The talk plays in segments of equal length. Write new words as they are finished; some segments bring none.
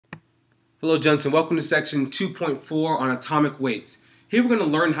Hello, Johnson. Welcome to section 2.4 on atomic weights. Here we're going to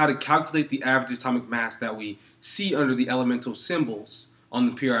learn how to calculate the average atomic mass that we see under the elemental symbols on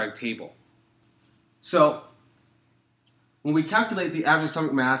the periodic table. So, when we calculate the average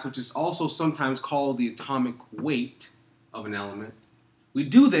atomic mass, which is also sometimes called the atomic weight of an element, we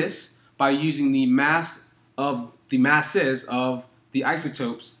do this by using the masses of the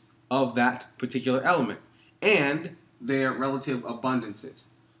isotopes of that particular element and their relative abundances.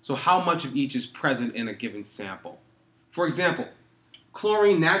 So how much of each is present in a given sample. For example,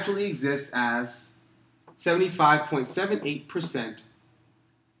 chlorine naturally exists as 75.78%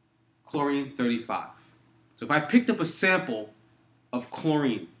 chlorine 35. So if I picked up a sample of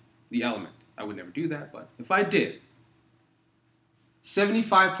chlorine, the element, I would never do that, but if I did,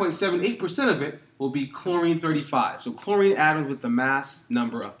 75.78% of it will be chlorine 35. So chlorine atoms with the mass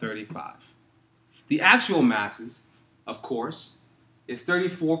number of 35. The actual masses, of course, is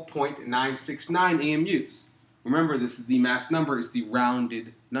 34.969 AMUs. Remember, this is the mass number, it's the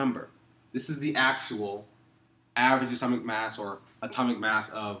rounded number. This is the actual average atomic mass or atomic mass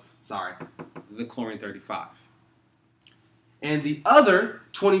of, the chlorine 35. And the other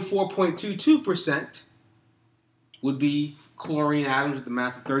 24.22% would be chlorine atoms with the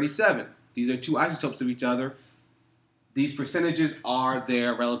mass of 37. These are two isotopes of each other. These percentages are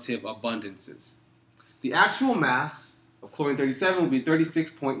their relative abundances. The actual mass of chlorine 37 will be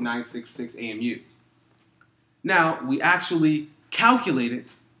 36.966 AMU. Now, we actually calculate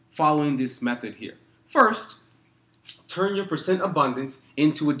it following this method here. First, turn your percent abundance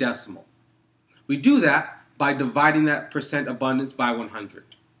into a decimal. We do that by dividing that percent abundance by 100.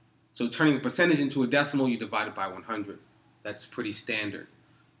 So turning a percentage into a decimal, you divide it by 100. That's pretty standard.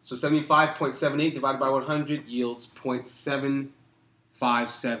 So 75.78 divided by 100 yields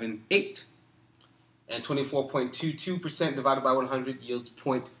 0.7578. And 24.22% divided by 100 yields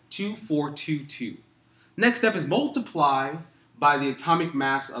 0.2422. Next step is multiply by the atomic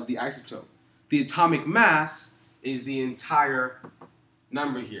mass of the isotope. The atomic mass is the entire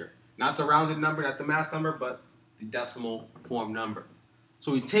number here. Not the rounded number, not the mass number, but the decimal form number.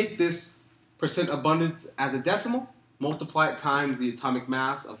 So we take this percent abundance as a decimal, multiply it times the atomic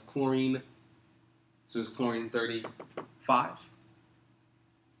mass of chlorine, so it's chlorine 35.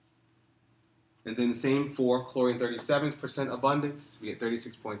 And then the same for chlorine 37's percent abundance. We get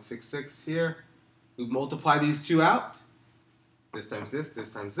 36.66 here. We multiply these two out. This times this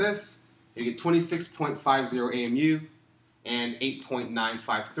times this. You get 26.50 AMU and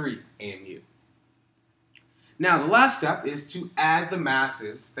 8.953 AMU. Now the last step is to add the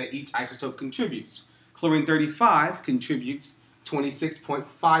masses that each isotope contributes. Chlorine 35 contributes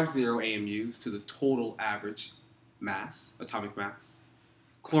 26.50 AMUs to the total average mass, atomic mass.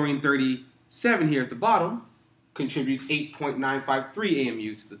 Chlorine 37 here at the bottom contributes 8.953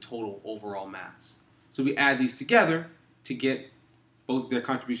 AMU to the total overall mass. So we add these together to get both their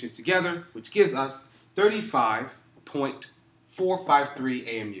contributions together, which gives us 35.453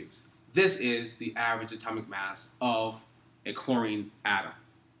 AMUs. This is the average atomic mass of a chlorine atom,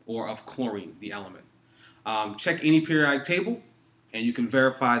 or of chlorine, the element. Check any periodic table, and you can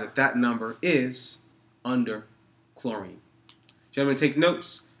verify that that number is under chlorine. Gentlemen, take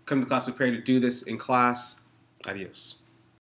notes. Come to class prepared to do this in class. Adios.